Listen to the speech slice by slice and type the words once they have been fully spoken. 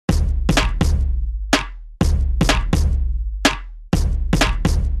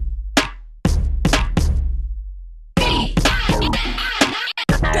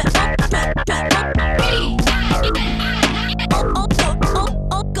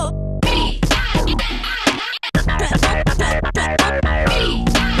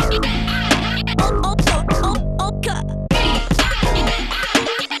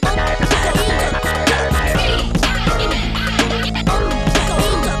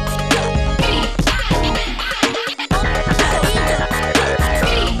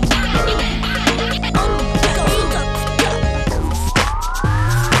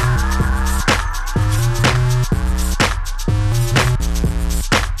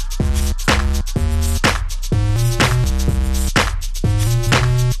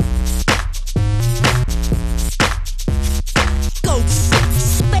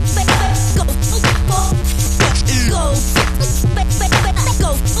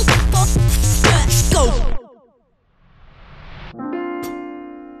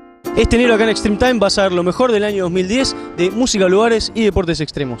Este enero acá en Extreme Time va a ser lo mejor del año 2010 de música, lugares y deportes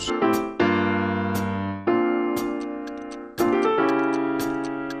extremos.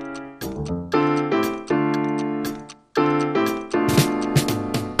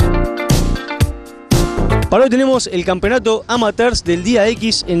 Para hoy tenemos el campeonato amateurs del día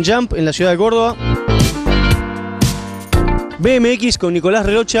X en Jump en la ciudad de Córdoba. BMX con Nicolás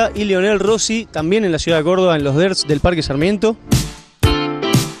Relocha y Leonel Rossi también en la ciudad de Córdoba en los DERTS del Parque Sarmiento.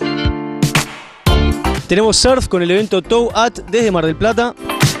 Tenemos surf con el evento Tow At desde Mar del Plata.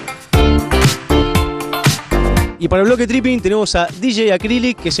 Y para el bloque tripping tenemos a DJ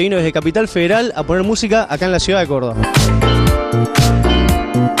Acrylic que se vino desde Capital Federal a poner música acá en la ciudad de Córdoba.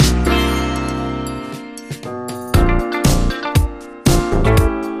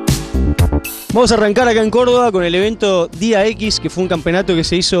 Vamos a arrancar acá en Córdoba con el evento Día X, que fue un campeonato que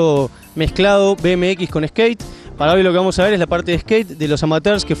se hizo mezclado BMX con skate. Para hoy lo que vamos a ver es la parte de skate de los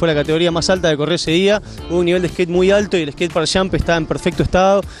amateurs, que fue la categoría más alta de correr ese día. Hubo un nivel de skate muy alto y el skate para jump está en perfecto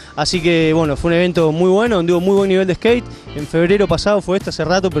estado. Así que bueno, fue un evento muy bueno, donde hubo muy buen nivel de skate. En febrero pasado fue hace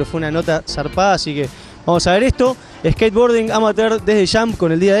rato, pero fue una nota zarpada, así que vamos a ver esto. Skateboarding amateur desde Jump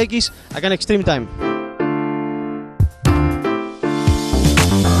con el Día X, acá en Extreme Time.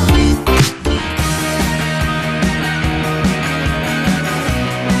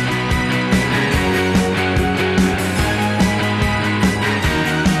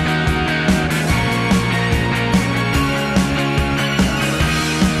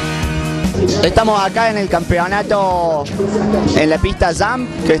 Estamos acá en el campeonato en la pista Jump,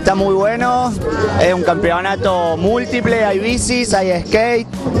 que está muy bueno. Es un campeonato múltiple, hay bicis, hay skate.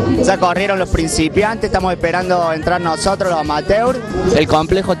 Ya corrieron los principiantes, estamos esperando entrar nosotros, los amateurs. El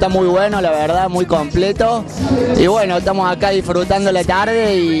complejo está muy bueno, la verdad, muy completo. Y bueno, estamos acá disfrutando la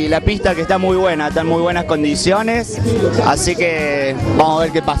tarde y la pista que está muy buena, está en muy buenas condiciones. Así que vamos a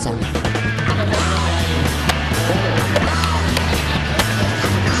ver qué pasa.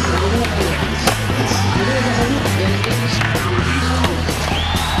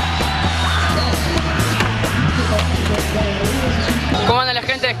 ¿Cómo anda la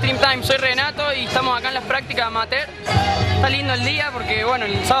gente de Extreme Time? Soy Renato y estamos acá en las prácticas amateur. Está lindo el día porque bueno,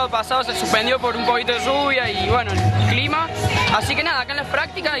 el sábado pasado se suspendió por un poquito de lluvia y bueno, el clima. Así que nada, acá en las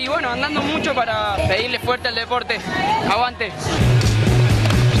prácticas y bueno, andando mucho para pedirle fuerte al deporte. Aguante.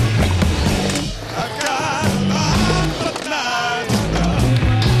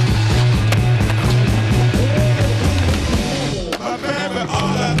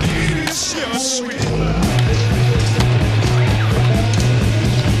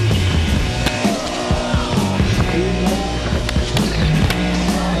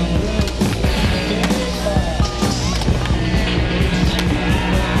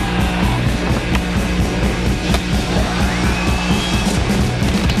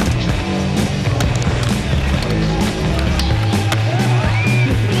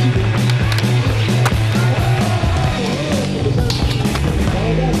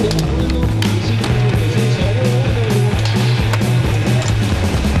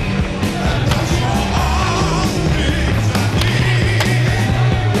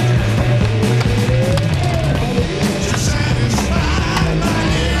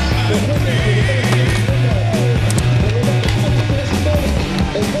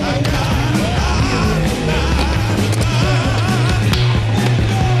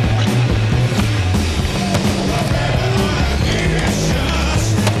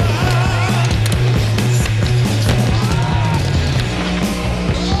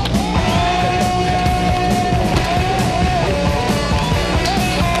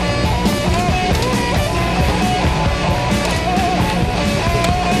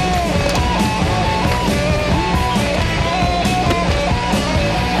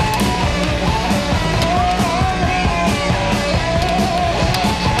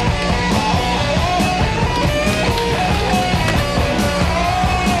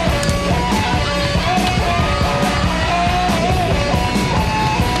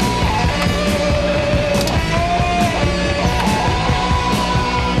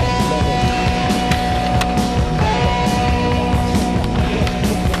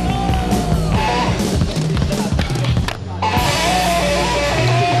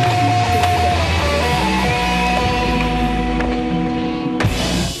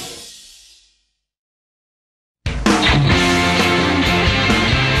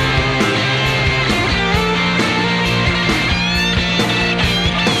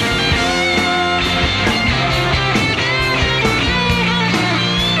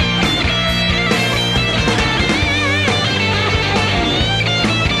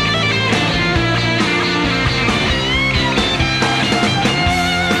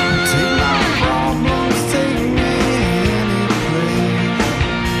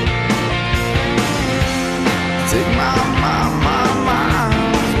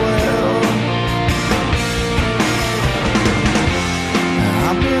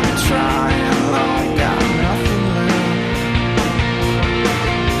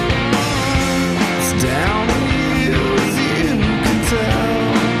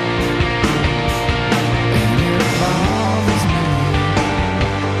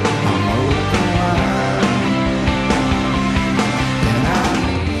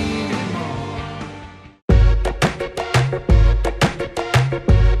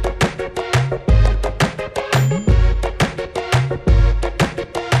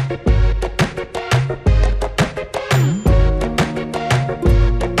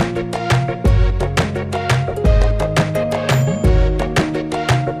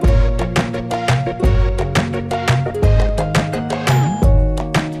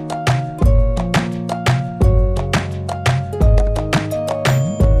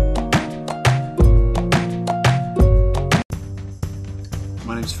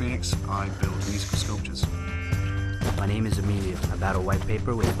 My name's Phoenix. I build musical sculptures. My name is Emilio. I battle white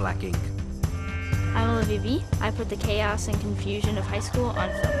paper with black ink. I'm Olivia V. I put the chaos and confusion of high school on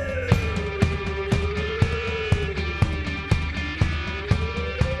film.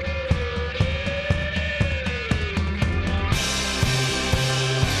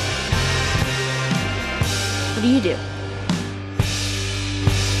 What do you do?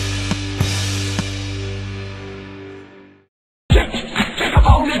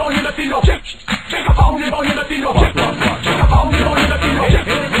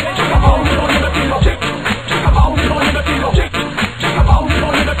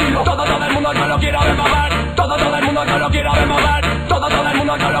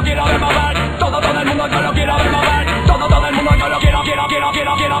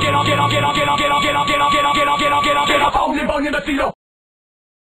 Quiero